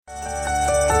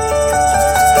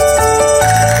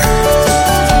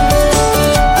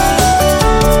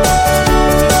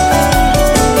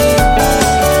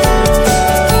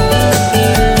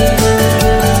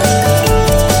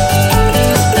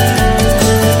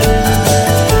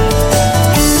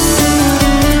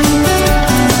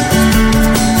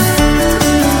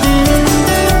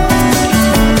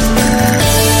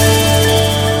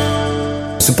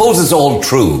is all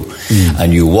true,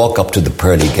 and you walk up to the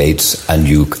pearly gates and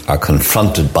you are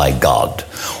confronted by God,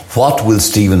 what will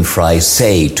Stephen Fry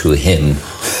say to him,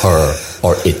 her,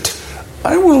 or it?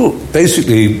 I will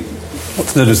basically,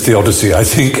 what's known as theodicy, I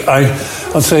think.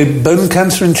 I'll say, bone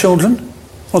cancer in children?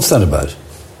 What's that about?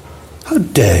 How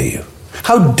dare you?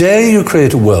 How dare you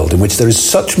create a world in which there is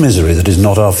such misery that is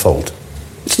not our fault?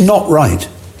 It's not right.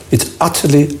 It's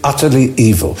utterly, utterly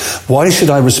evil. Why should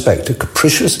I respect a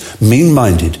capricious,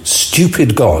 mean-minded,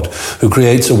 stupid God who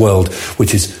creates a world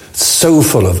which is so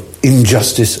full of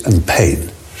injustice and pain?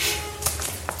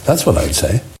 That's what I'd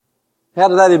say. How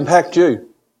did that impact you?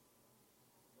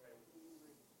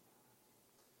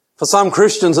 For some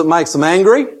Christians, it makes them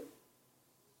angry.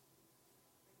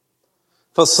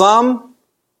 For some,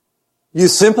 you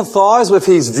sympathise with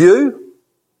his view.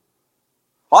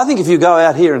 I think if you go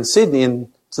out here in Sydney and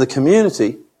to the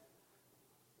community,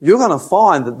 you're going to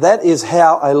find that that is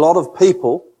how a lot of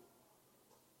people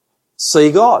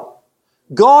see God.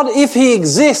 God, if he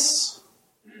exists,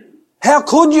 how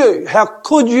could you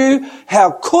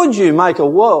make a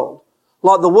world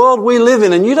like the world we live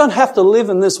in? And you don't have to live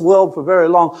in this world for very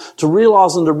long to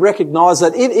realise and to recognise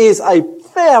that it is a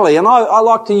fairly, and I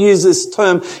like to use this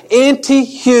term,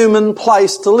 anti-human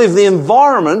place to live. The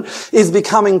environment is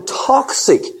becoming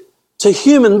toxic to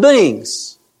human beings.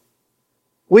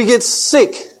 We get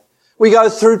sick. We go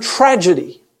through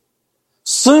tragedy.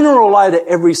 Sooner or later,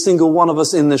 every single one of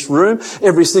us in this room,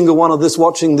 every single one of us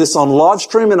watching this on live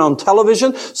stream and on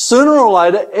television, sooner or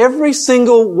later, every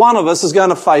single one of us is going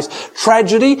to face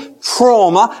tragedy,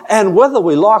 trauma, and whether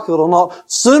we like it or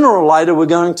not, sooner or later we're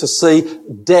going to see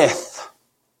death.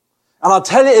 And I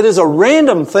tell you, it is a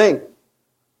random thing.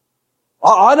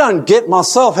 I don't get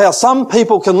myself how some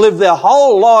people can live their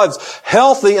whole lives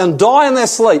healthy and die in their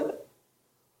sleep.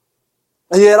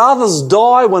 And yet others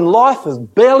die when life has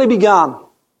barely begun.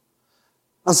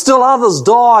 And still others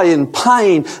die in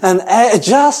pain. And it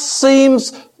just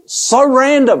seems so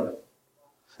random.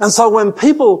 And so when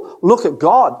people look at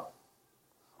God,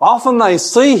 often they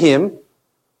see him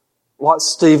like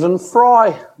Stephen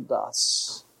Fry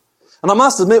does. And I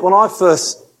must admit, when I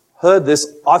first heard this,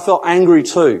 I felt angry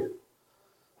too.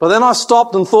 But then I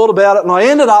stopped and thought about it, and I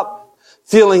ended up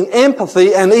feeling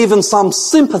empathy and even some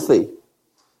sympathy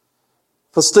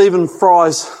for Stephen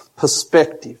Fry's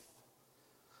perspective.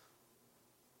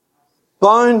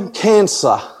 Bone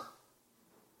cancer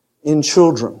in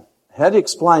children. How do you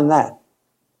explain that?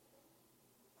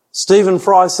 Stephen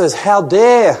Fry says, how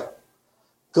dare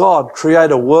God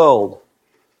create a world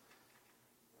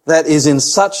that is in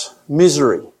such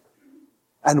misery,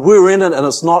 and we're in it and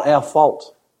it's not our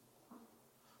fault?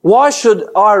 Why should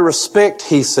I respect,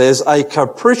 he says, a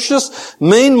capricious,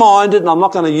 mean-minded, and I'm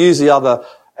not going to use the other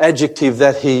adjective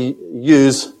that he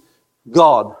used,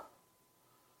 God,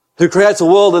 who creates a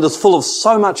world that is full of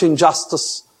so much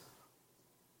injustice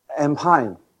and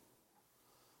pain?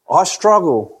 I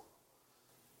struggle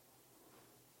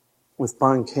with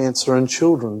bone cancer in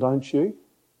children, don't you?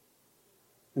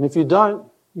 And if you don't,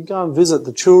 you go and visit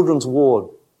the children's ward,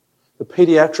 the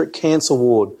paediatric cancer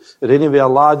ward at any of our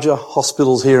larger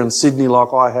hospitals here in Sydney,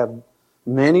 like I have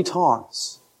many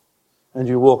times, and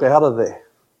you walk out of there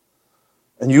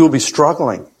and you'll be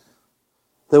struggling.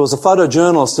 There was a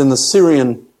photojournalist in the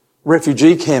Syrian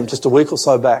refugee camp just a week or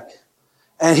so back,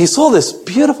 and he saw this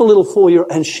beautiful little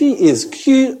 4-year-old, and she is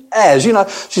cute as, you know,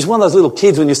 she's one of those little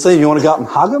kids when you see them, you want to go up and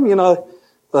hug them, you know,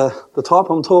 the type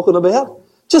I'm talking about.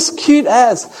 Just cute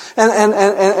as.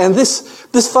 And this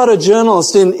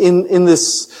photojournalist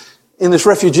in this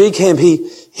refugee camp, he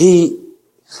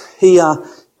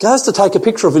goes to take a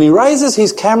picture of it, and he raises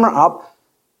his camera up,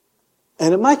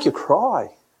 and it make you cry.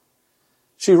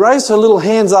 She raised her little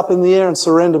hands up in the air and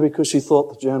surrendered because she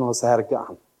thought the journalist had a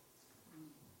gun.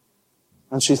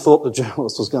 And she thought the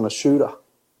journalist was going to shoot her.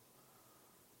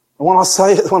 And when I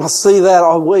see that,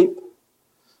 I weep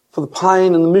for the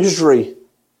pain and the misery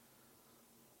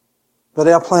that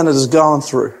our planet is going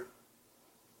through.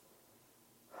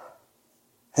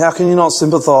 How can you not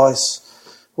sympathise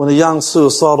when a young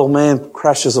suicidal man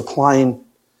crashes a plane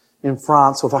in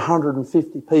France with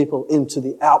 150 people into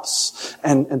the Alps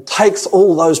and takes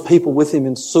all those people with him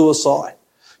in suicide?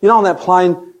 You know, on that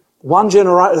plane,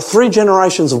 3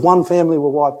 generations of one family were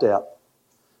wiped out.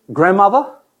 A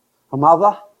grandmother, a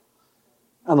mother,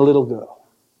 and a little girl.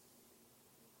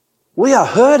 We are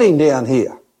hurting down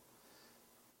here.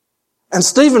 And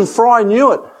Stephen Fry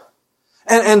knew it.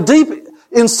 And deep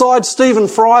inside Stephen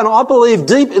Fry, and I believe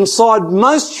deep inside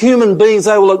most human beings,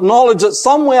 they will acknowledge that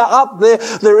somewhere up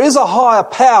there is a higher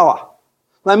power.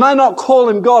 They may not call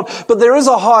him God, but there is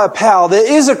a higher power.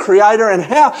 There is a creator, and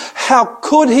how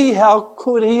could he?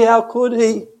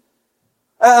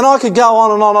 And I could go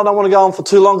on and on. I don't want to go on for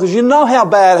too long because you know how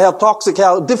bad, how toxic,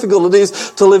 how difficult it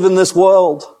is to live in this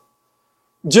world.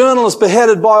 Journalists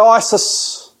beheaded by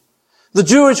ISIS. The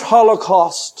Jewish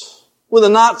Holocaust, where the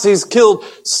Nazis killed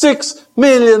 6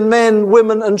 million men,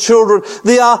 women and children.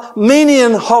 The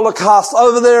Armenian Holocaust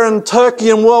over there in Turkey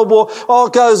in World War,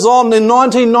 it goes on. In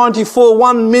 1994,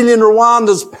 1 million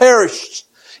Rwandans perished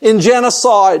in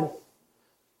genocide.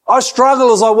 I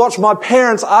struggle as I watch my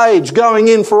parents' age going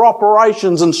in for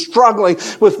operations and struggling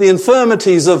with the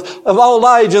infirmities of old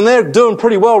age, and they're doing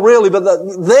pretty well really, but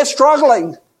they're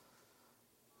struggling.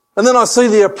 And then I see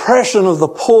the oppression of the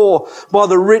poor by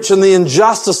the rich and the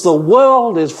injustice. The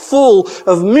world is full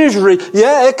of misery.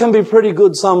 Yeah, it can be pretty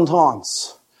good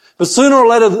sometimes. But sooner or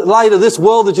later, this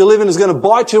world that you live in is going to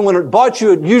bite you. And when it bites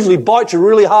you, it usually bites you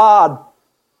really hard.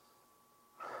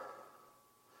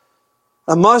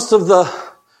 And most of the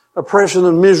oppression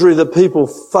and misery that people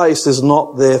face is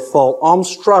not their fault. I'm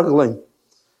struggling.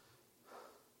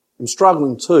 I'm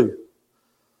struggling too.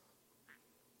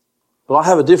 But I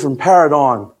have a different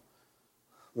paradigm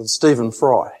than Stephen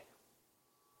Fry.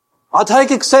 I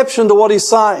take exception to what he's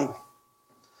saying.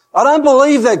 I don't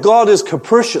believe that God is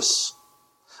capricious.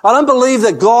 I don't believe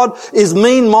that God is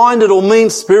mean-minded or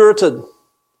mean-spirited. And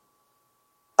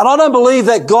I don't believe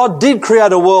that God did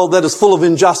create a world that is full of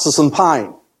injustice and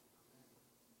pain.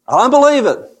 I don't believe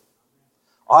it.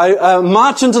 I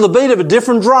march into the beat of a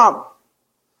different drum.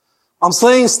 I'm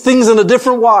seeing things in a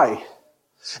different way.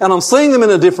 And I'm seeing them in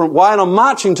a different way, and I'm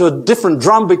marching to a different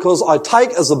drum because I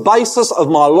take as a basis of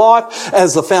my life,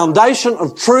 as the foundation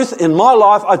of truth in my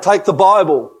life, I take the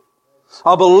Bible.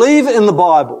 I believe in the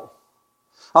Bible.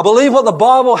 I believe what the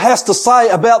Bible has to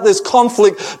say about this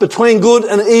conflict between good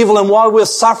and evil and why we're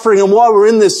suffering and why we're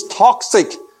in this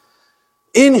toxic,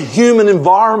 inhuman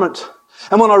environment.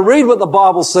 And when I read what the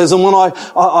Bible says, and when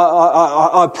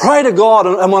I pray to God,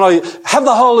 and when I have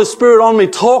the Holy Spirit on me,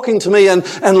 talking to me and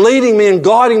leading me and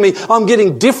guiding me, I'm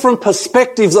getting different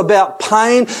perspectives about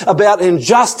pain, about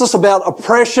injustice, about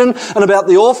oppression, and about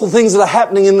the awful things that are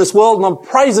happening in this world. And I'm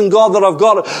praising God that I've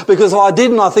got it, because if I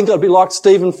didn't, I think I'd be like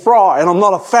Stephen Fry. And I'm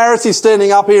not a Pharisee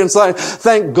standing up here and saying,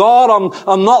 thank God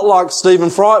I'm not like Stephen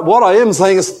Fry. What I am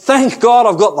saying is, thank God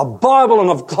I've got the Bible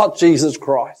and I've got Jesus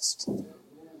Christ.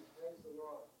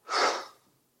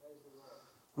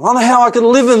 I don't know how I can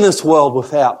live in this world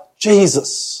without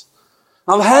Jesus.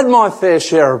 I've had my fair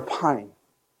share of pain.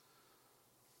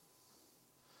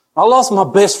 I lost my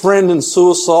best friend in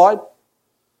suicide.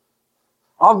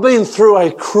 I've been through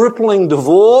a crippling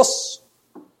divorce.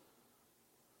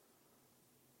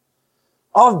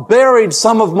 I've buried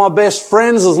some of my best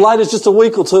friends as late as just a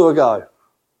week or two ago.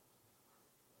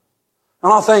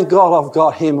 And I thank God I've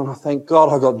got Him, and I thank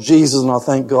God I've got Jesus, and I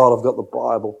thank God I've got the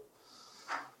Bible.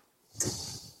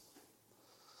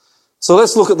 So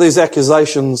let's look at these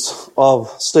accusations of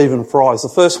Stephen Fry. The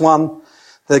first one,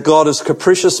 that God is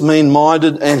capricious,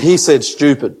 mean-minded, and he said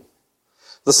stupid.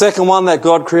 The second one, that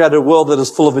God created a world that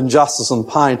is full of injustice and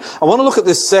pain. I want to look at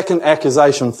this second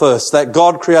accusation first, that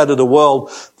God created a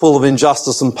world full of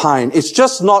injustice and pain. It's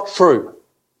just not true.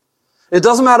 It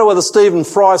doesn't matter whether Stephen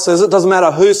Fry says it, doesn't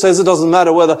matter who says it, doesn't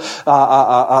matter whether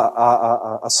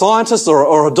a scientist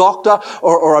or a doctor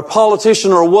or a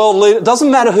politician or a world leader, it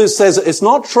doesn't matter who says it, it's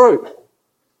not true.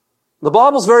 The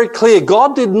Bible's very clear.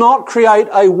 God did not create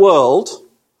a world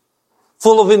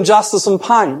full of injustice and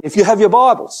pain. If you have your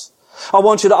Bibles, I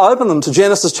want you to open them to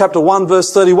Genesis chapter 1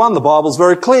 verse 31. The Bible's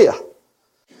very clear.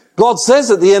 God says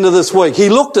at the end of this week, He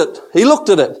looked at it.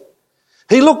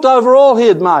 He looked over all He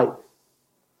had made.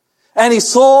 And He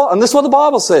saw, and this is what the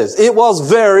Bible says, it was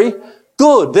very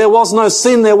good. There was no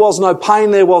sin, there was no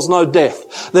pain, there was no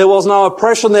death. There was no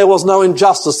oppression, there was no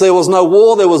injustice. There was no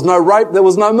war, there was no rape, there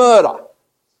was no murder.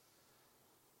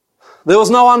 There was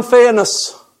no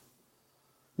unfairness.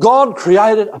 God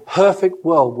created a perfect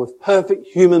world with perfect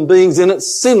human beings in it,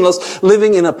 sinless,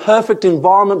 living in a perfect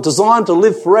environment, designed to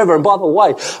live forever. And by the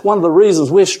way, one of the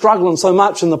reasons we're struggling so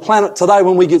much in the planet today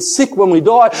when we get sick, when we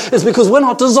die, is because we're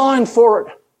not designed for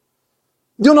it.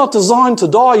 You're not designed to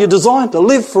die, you're designed to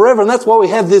live forever, and that's why we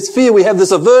have this fear, we have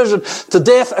this aversion to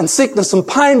death and sickness and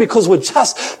pain, because we're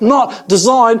just not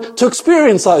designed to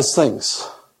experience those things.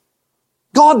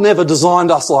 God never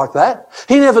designed us like that.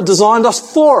 He never designed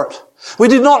us for it. We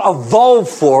did not evolve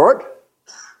for it.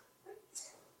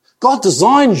 God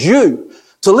designed you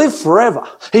to live forever.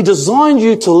 He designed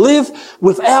you to live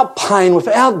without pain,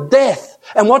 without death.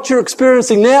 And what you're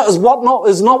experiencing now is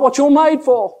not what you're made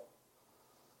for.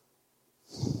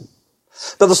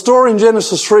 But the story in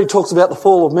Genesis 3 talks about the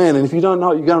fall of man, and if you don't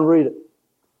know it, you go and read it.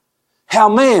 How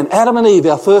man, Adam and Eve,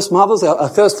 our first mothers, our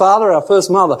first father, our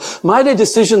first mother, made a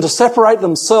decision to separate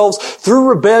themselves through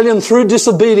rebellion, through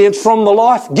disobedience from the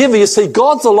life giver. You see,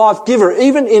 God's a life giver.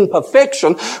 Even in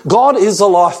perfection, God is a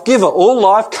life giver. All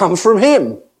life comes from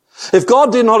Him. If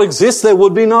God did not exist, there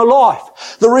would be no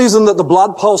life. The reason that the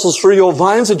blood pulses through your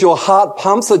veins, that your heart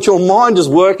pumps, that your mind is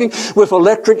working with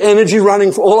electric energy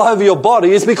running all over your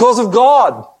body is because of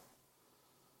God.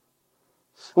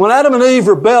 When Adam and Eve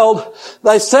rebelled,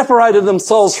 they separated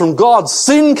themselves from God.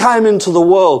 Sin came into the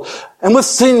world. And with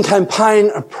sin came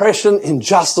pain, oppression,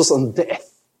 injustice, and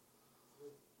death.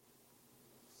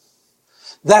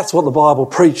 That's what the Bible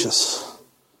preaches.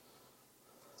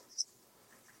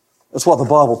 That's what the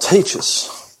Bible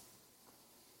teaches.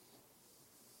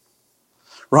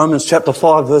 Romans chapter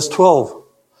 5 verse 12.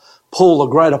 Paul, the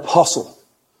great apostle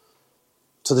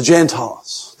to the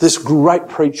Gentiles, this great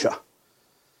preacher.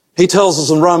 He tells us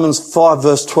in Romans 5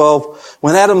 verse 12,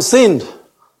 when Adam sinned,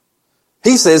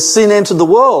 he says sin entered the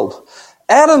world.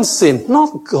 Adam sinned,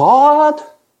 not God.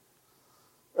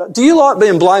 Do you like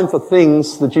being blamed for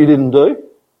things that you didn't do?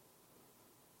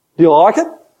 Do you like it?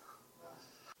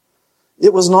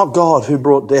 It was not God who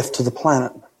brought death to the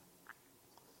planet.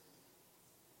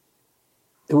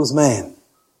 It was man.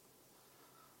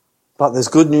 But there's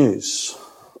good news.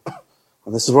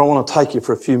 And this is where I want to take you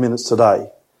for a few minutes today.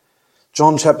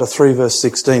 John chapter 3 verse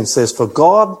 16 says, for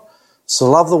God so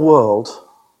loved the world.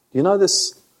 Do you know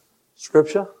this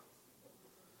scripture?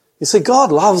 You see,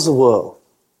 God loves the world.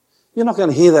 You're not going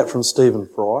to hear that from Stephen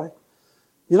Fry.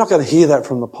 You're not going to hear that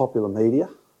from the popular media.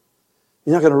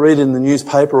 You're not going to read it in the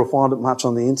newspaper or find it much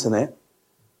on the internet.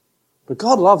 But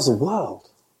God loves the world.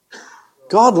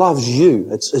 God loves you.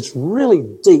 It's really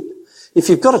deep. If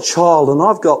you've got a child, and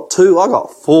I've got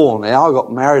 4 now. I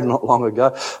got married not long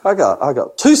ago. I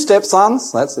got 2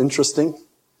 stepsons. That's interesting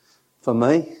for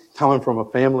me, coming from a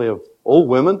family of all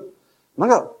women. And I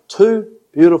got 2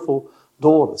 beautiful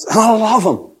daughters, and I love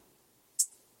them.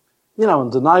 You know,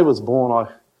 when Danae was born,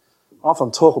 I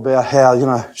often talk about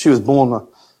how, she was born a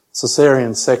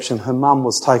cesarean section. Her mum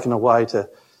was taken away to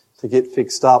get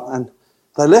fixed up, and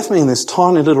they left me in this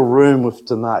tiny little room with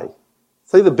Danae.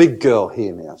 See the big girl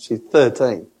here now. She's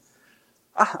 13.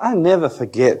 I never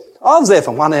forget. I was there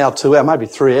for 1 hour, 2 hours, maybe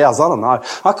 3 hours. I don't know.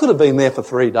 I could have been there for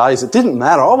 3 days. It didn't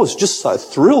matter. I was just so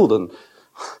thrilled, and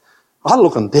I'm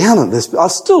looking down at this. I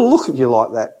still look at you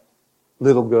like that,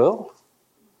 little girl.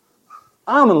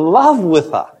 I'm in love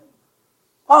with her.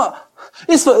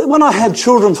 When I had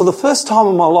children for the first time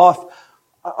in my life,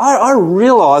 I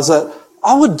realised that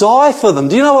I would die for them.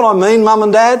 Do you know what I mean, Mum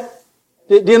and Dad?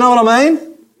 Do you know what I mean?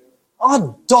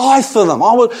 I'd die for them.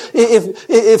 I would,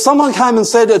 if someone came and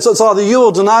said it's either you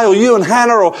or Danae or you and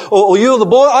Hannah or you or the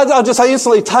boy, I'd just say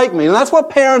instantly, take me. And that's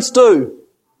what parents do.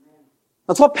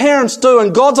 That's what parents do.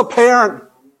 And God's a parent.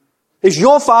 He's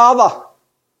your father.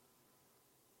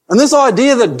 And this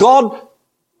idea that God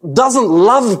doesn't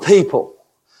love people,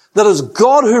 that it's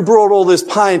God who brought all this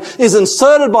pain, is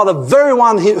inserted by the very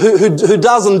one who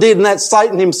does and did, and that's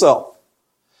Satan himself.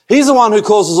 He's the one who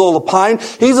causes all the pain.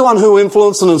 He's the one who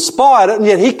influenced and inspired it, and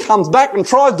yet he comes back and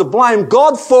tries to blame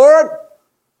God for it.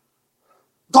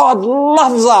 God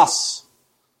loves us.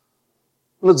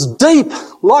 And it's deep,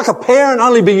 like a parent,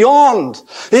 only beyond.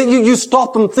 You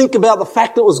stop and think about the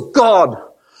fact that it was God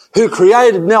who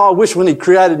created. Now I wish when He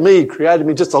created me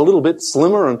just a little bit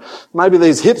slimmer, and maybe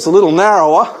these hips a little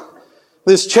narrower,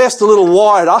 this chest a little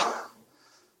wider,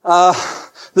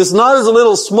 this nose a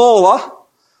little smaller.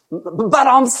 But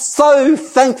I'm so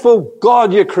thankful,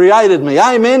 God, you created me.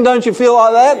 Amen? Don't you feel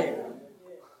like that?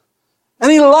 And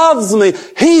He loves me.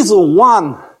 He's the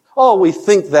one. Oh, we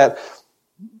think that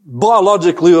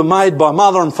biologically we're made by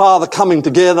mother and father coming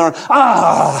together.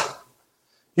 And,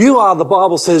 you are, the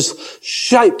Bible says,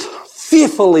 shaped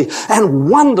fearfully and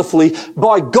wonderfully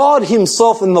by God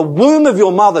Himself in the womb of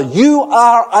your mother. You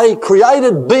are a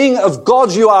created being of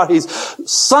God. You are His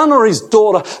son or His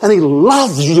daughter, and He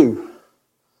loves you.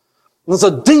 And it's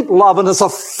a deep love, and it's a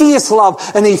fierce love,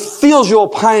 and He feels your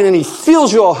pain, and He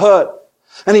feels your hurt,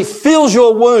 and He feels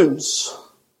your wounds.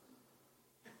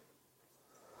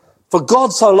 For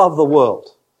God so loved the world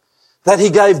that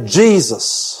He gave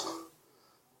Jesus.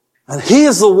 And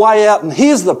here's the way out, and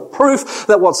here's the proof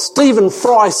that what Stephen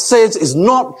Fry says is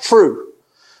not true.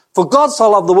 For God so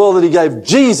loved the world that He gave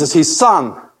Jesus, His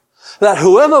Son, that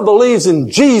whoever believes in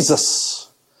Jesus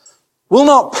will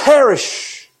not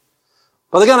perish,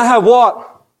 but they're going to have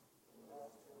what?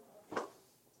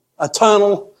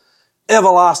 Eternal,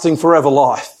 everlasting, forever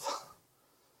life.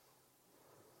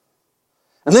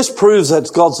 And this proves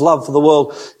that God's love for the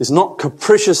world is not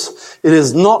capricious, it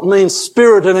is not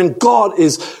mean-spirited, and God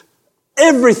is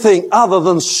everything other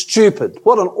than stupid.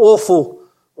 What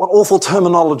awful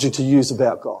terminology to use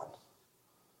about God.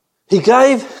 He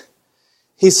gave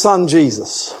his son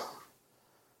Jesus.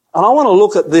 And I want to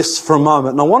look at this for a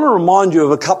moment, and I want to remind you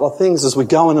of a couple of things as we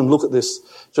go in and look at this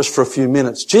just for a few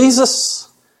minutes. Jesus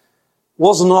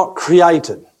was not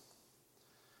created.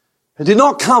 He did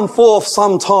not come forth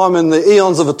sometime in the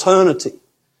eons of eternity.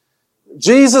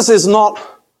 Jesus is not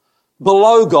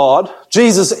below God.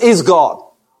 Jesus is God.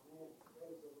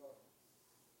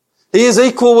 He is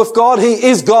equal with God. He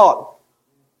is God.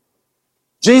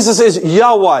 Jesus is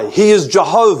Yahweh. He is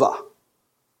Jehovah.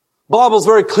 The Bible's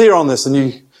very clear on this, and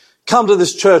you come to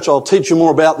this church, I'll teach you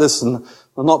more about this in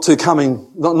the not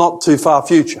too far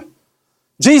future.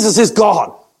 Jesus is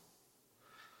God.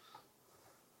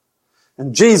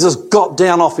 And Jesus got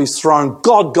down off his throne.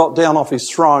 God got down off his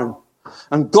throne.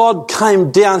 And God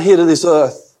came down here to this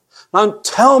earth. Don't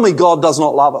tell me God does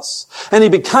not love us. And he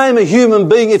became a human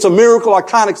being. It's a miracle. I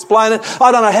can't explain it.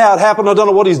 I don't know how it happened. I don't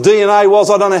know what his DNA was.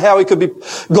 I don't know how he could be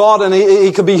God and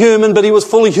he could be human, but he was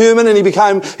fully human and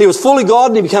he was fully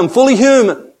God and he became fully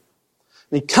human. And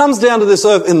he comes down to this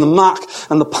earth in the muck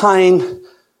and the pain,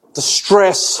 the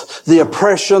stress, the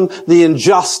oppression, the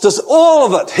injustice, all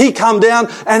of it. He come down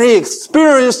and he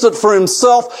experienced it for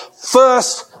himself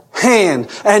firsthand.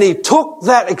 And he took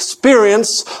that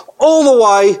experience all the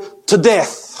way to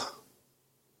death.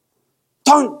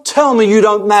 Don't tell me you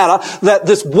don't matter, that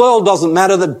this world doesn't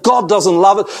matter, that God doesn't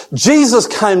love it. Jesus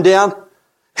came down.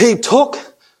 He took,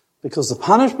 because the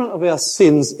punishment of our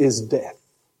sins is death.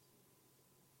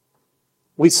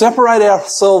 We separate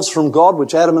ourselves from God,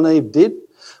 which Adam and Eve did.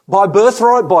 By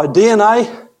birthright, by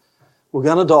DNA, we're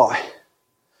going to die.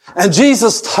 And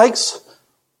Jesus takes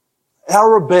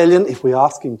our rebellion if we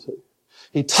ask him to.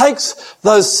 He takes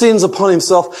those sins upon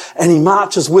himself and he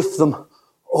marches with them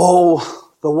all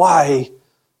the way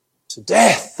to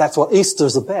death. That's what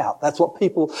Easter's about. That's what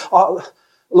people...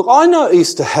 Look, I know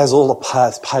Easter has all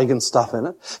the pagan stuff in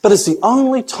it, but it's the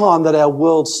only time that our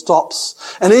world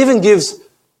stops and even gives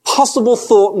possible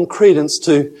thought and credence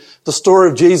to the story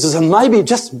of Jesus, and maybe,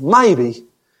 just maybe,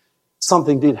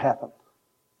 something did happen.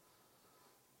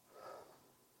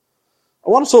 I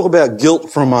want to talk about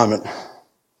guilt for a moment.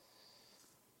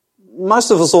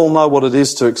 Most of us all know what it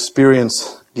is to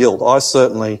experience guilt. I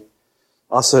certainly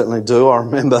do. I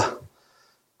remember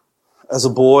as a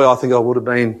boy, I think I would have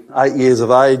been 8 years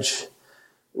of age,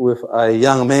 with a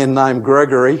young man named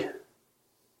Gregory.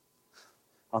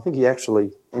 I think he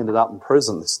actually ended up in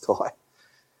prison, this guy.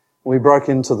 We broke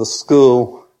into the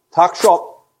school tuck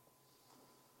shop.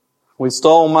 We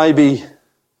stole maybe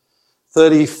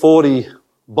 30, 40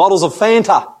 bottles of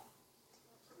Fanta.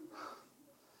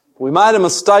 We made a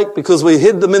mistake because we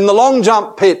hid them in the long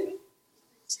jump pit.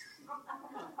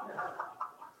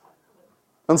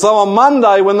 And so on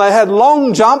Monday, when they had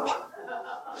long jump,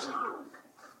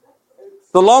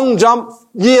 the long jump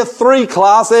year 3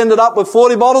 class ended up with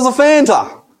 40 bottles of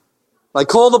Fanta. They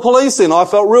called the police in. I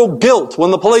felt real guilt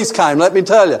when the police came, let me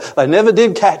tell you. They never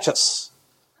did catch us.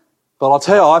 But I'll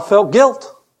tell you, I felt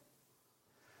guilt.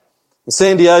 In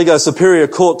San Diego Superior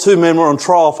Court, 2 men were on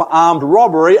trial for armed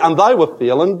robbery and they were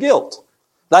feeling guilt.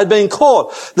 They'd been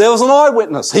caught. There was an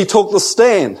eyewitness. He took the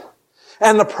stand.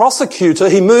 And the prosecutor,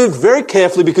 he moved very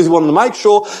carefully because he wanted to make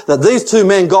sure that these 2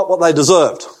 men got what they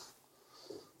deserved.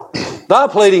 They were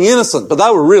pleading innocent, but they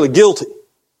were really guilty.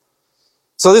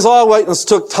 So this eyewitness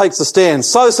takes a stand.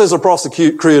 So says the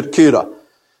prosecutor.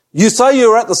 You say you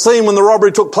were at the scene when the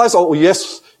robbery took place? Oh,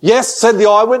 yes, said the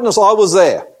eyewitness, I was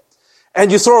there.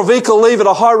 And you saw a vehicle leave at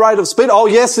a high rate of speed? Oh,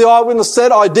 yes, the eyewitness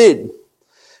said, I did.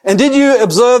 And did you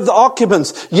observe the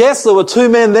occupants? Yes, there were 2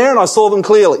 men there and I saw them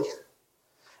clearly.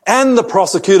 And the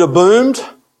prosecutor boomed,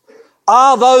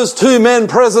 are those 2 men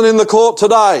present in the court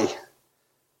today?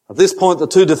 At this point, the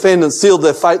 2 defendants sealed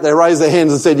their fate. They raised their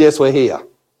hands and said, yes, we're here.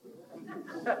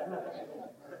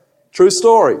 True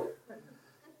story.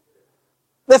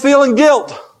 They're feeling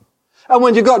guilt. And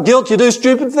when you've got guilt, you do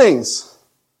stupid things.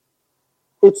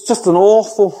 It's just an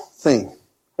awful thing.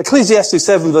 Ecclesiastes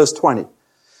 7 verse 20.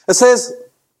 It says,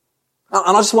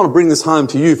 and I just want to bring this home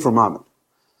to you for a moment.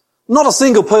 Not a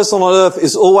single person on earth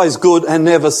is always good and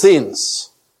never sins.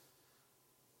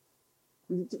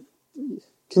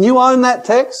 Can you own that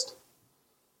text?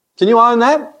 Can you own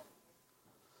that?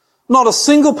 Not a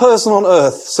single person on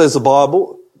earth, says the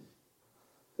Bible,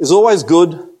 is always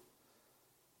good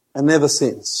and never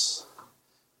sins.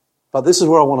 But this is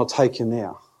where I want to take you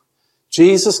now.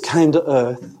 Jesus came to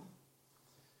earth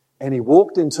and he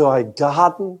walked into a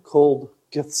garden called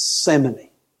Gethsemane.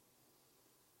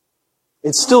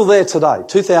 It's still there today,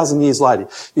 2,000 years later.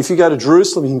 If you go to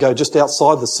Jerusalem, you can go just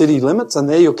outside the city limits, and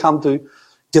there you'll come to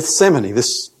Gethsemane,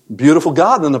 this beautiful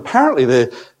garden. And apparently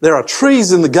there are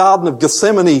trees in the Garden of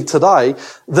Gethsemane today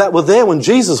that were there when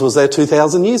Jesus was there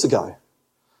 2,000 years ago.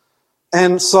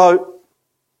 And so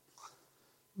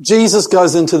Jesus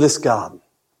goes into this garden.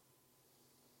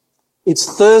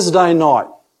 It's Thursday night.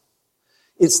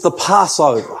 It's the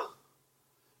Passover,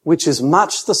 which is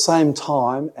much the same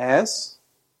time as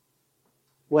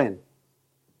when?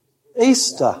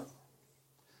 Easter.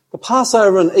 The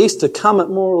Passover and Easter come at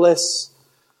more or less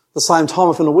the same time,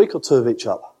 within a week or two of each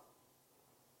other.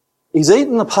 He's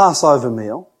eaten the Passover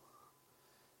meal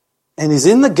and he's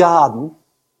in the garden.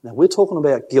 Now we're talking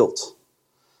about guilt.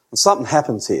 And something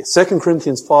happens here. 2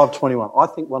 Corinthians 5:21. I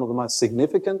think one of the most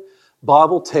significant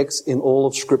Bible texts in all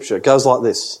of Scripture. It goes like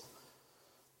this.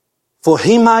 For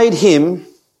he made him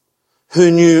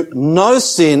who knew no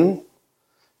sin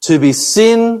to be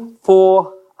sin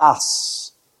for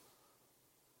us,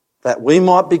 that we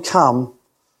might become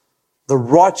the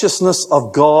righteousness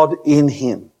of God in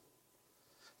him.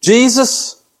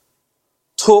 Jesus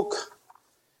took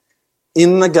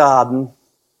in the garden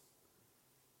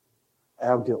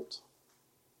our guilt.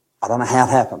 I don't know how it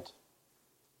happened.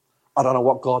 I don't know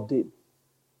what God did.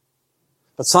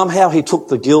 But somehow he took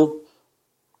the guilt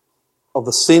of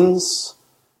the sins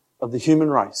of the human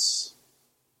race.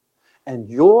 And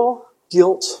your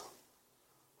guilt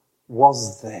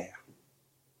was there.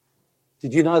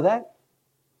 Did you know that?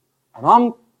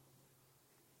 And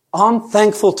I'm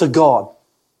thankful to God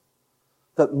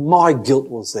that my guilt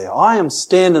was there. I am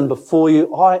standing before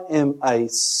you. I am a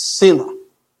sinner.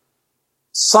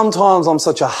 Sometimes I'm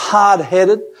such a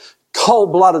hard-headed,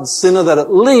 cold-blooded sinner that it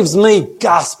leaves me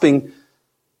gasping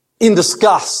in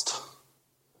disgust.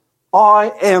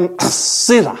 I am a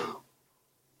sinner.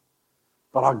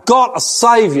 But I got a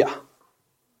Saviour.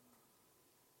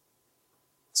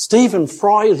 Stephen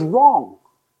Fry is wrong.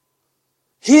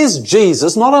 Here's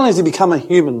Jesus. Not only has he become a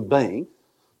human being,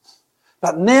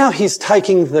 but now he's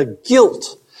taking the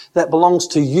guilt that belongs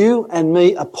to you and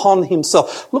me upon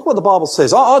himself. Look what the Bible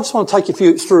says. I just want to take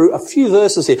you through a few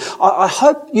verses here. I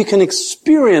hope you can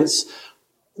experience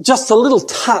just a little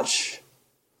touch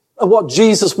of what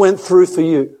Jesus went through for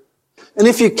you. And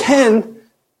if you can,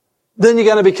 then you're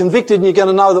going to be convicted and you're going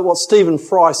to know that what Stephen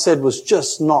Fry said was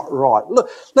just not right. Look,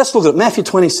 let's look at Matthew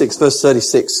 26, verse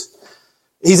 36.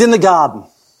 He's in the garden.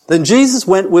 Then Jesus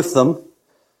went with them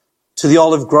to the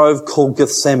olive grove called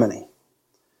Gethsemane.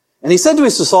 And he said to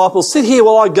his disciples, sit here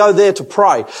while I go there to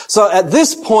pray. So at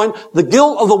this point, the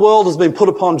guilt of the world has been put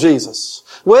upon Jesus.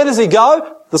 Where does he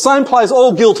go? The same place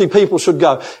all guilty people should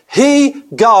go. He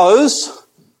goes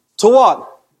to what?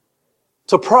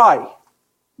 To pray.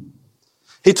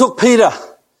 He took Peter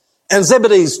and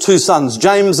Zebedee's two sons,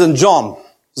 James and John.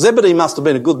 Zebedee must have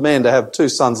been a good man to have two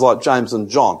sons like James and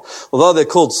John. Although they're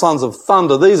called sons of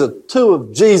thunder, these are two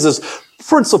of Jesus'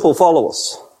 principal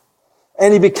followers.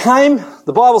 And he became,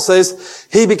 the Bible says,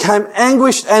 he became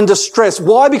anguished and distressed.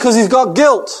 Why? Because he's got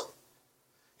guilt.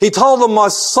 He told them, my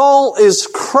soul is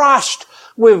crushed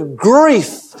with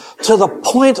grief to the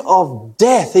point of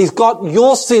death. He's got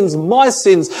your sins, my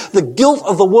sins, the guilt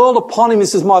of the world upon him. He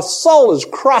says, my soul is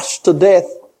crushed to death.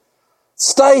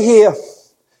 Stay here.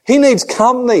 He needs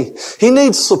company. He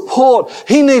needs support.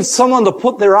 He needs someone to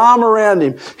put their arm around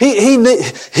him. He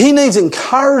needs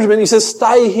encouragement. He says,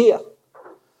 stay here.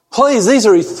 Please, these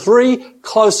are his three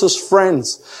closest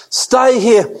friends. Stay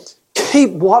here.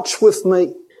 Keep watch with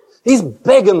me. He's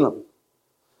begging them.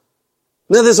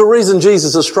 Now, there's a reason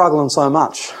Jesus is struggling so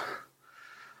much.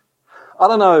 I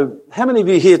don't know, how many of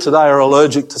you here today are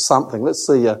allergic to something? Let's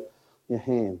see your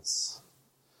hands.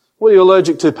 What are you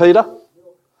allergic to, Peter?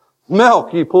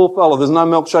 Milk, you poor fellow. There's no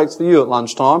milkshakes for you at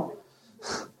lunchtime.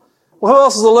 Well, who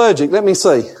else is allergic? Let me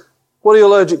see. What are you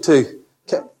allergic to?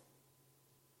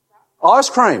 Ice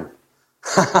cream.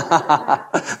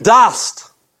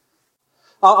 Dust.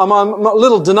 My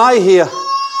little Danae here,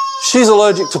 she's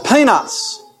allergic to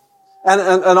peanuts. And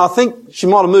I think she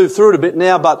might have moved through it a bit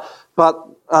now, but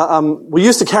we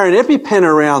used to carry an EpiPen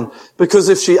around because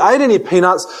if she ate any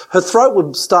peanuts, her throat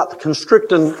would start to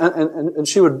constrict and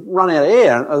she would run out of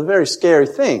air. It was a very scary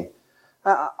thing.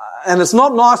 And it's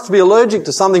not nice to be allergic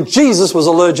to something. Jesus was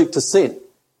allergic to sin.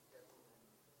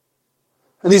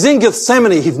 And he's in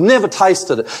Gethsemane. He's never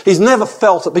tasted it. He's never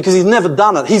felt it because he's never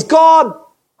done it. He's God.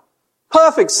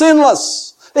 Perfect,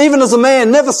 sinless. Even as a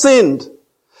man, never sinned.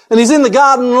 And he's in the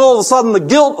garden and all of a sudden the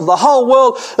guilt of the whole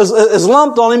world is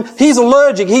lumped on him. He's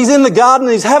allergic. He's in the garden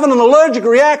and he's having an allergic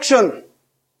reaction.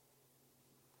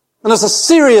 And it's a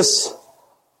serious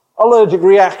allergic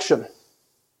reaction.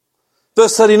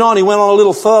 Verse 39, he went on a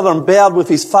little further and bowed with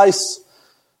his face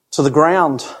to the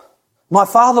ground. My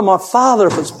Father,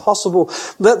 if it's possible,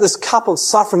 let this cup of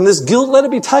suffering, this guilt, let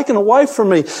it be taken away from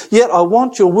me. Yet I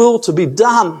want your will to be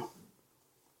done.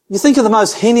 You think of the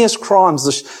most heinous crimes,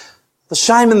 the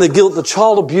shame and the guilt, the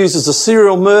child abusers, the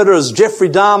serial murderers, Jeffrey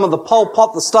Dahmer, the Pol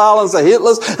Pot, the Stalins, the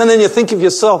Hitlers, and then you think of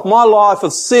yourself, my life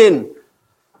of sin,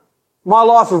 my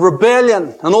life of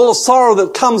rebellion, and all the sorrow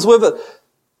that comes with it.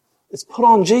 It's put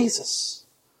on Jesus.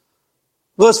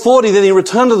 Verse 40, then he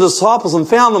returned to the disciples and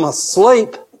found them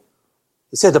asleep.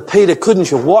 He said to Peter, couldn't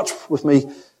you watch with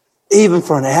me even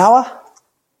for an hour?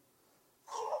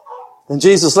 Then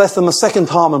Jesus left them a second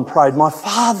time and prayed, my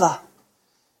Father,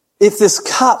 if this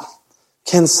cup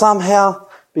can somehow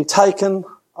be taken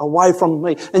away from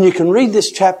me. And you can read this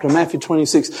chapter, Matthew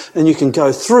 26, and you can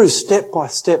go through step by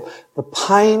step the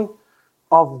pain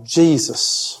of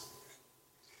Jesus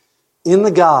in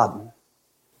the garden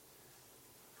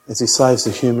as he saves the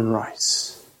human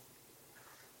race.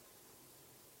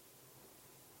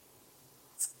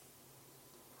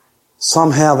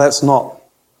 Somehow that's not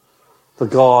the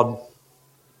God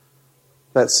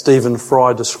that Stephen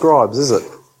Fry describes, is it?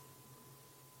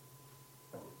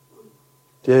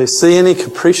 Do you see any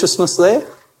capriciousness there?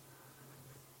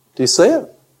 Do you see it?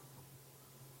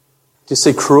 Do you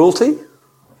see cruelty?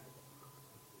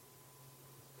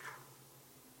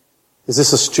 Is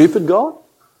this a stupid God?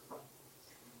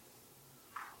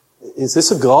 Is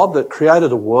this a God that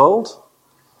created a world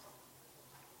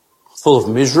full of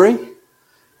misery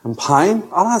and pain?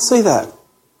 I don't see that.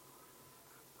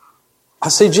 I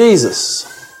see Jesus.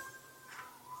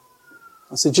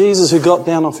 I see Jesus who got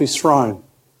down off his throne,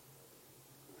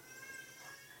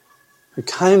 who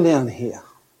came down here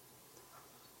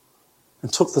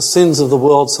and took the sins of the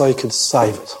world so he could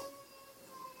save it.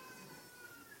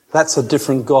 That's a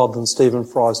different God than Stephen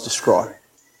Fry's describing.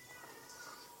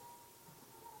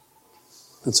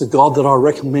 It's a God that I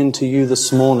recommend to you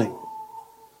this morning.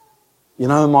 You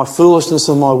know, my foolishness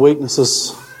and my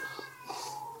weaknesses,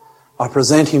 I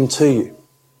present him to you.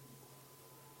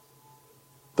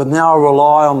 But now I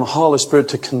rely on the Holy Spirit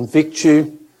to convict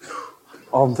you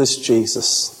of this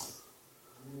Jesus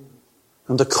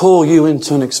and to call you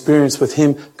into an experience with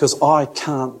him, because I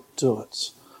can't do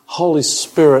it. Holy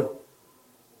Spirit,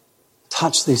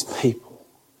 touch these people.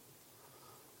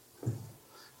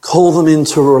 Call them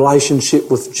into a relationship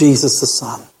with Jesus the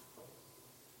Son.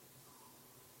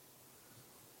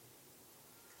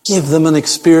 Give them an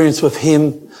experience with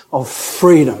him of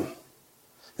freedom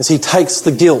as he takes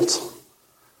the guilt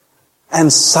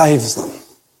and saves them.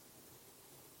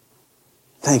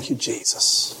 Thank you,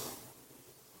 Jesus.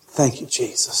 Thank you,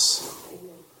 Jesus.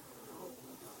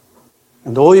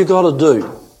 And all you got to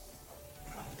do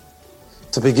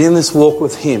to begin this walk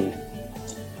with him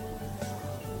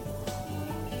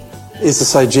is to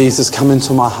say, Jesus, come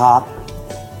into my heart,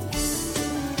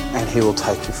 and he will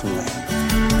take you from there.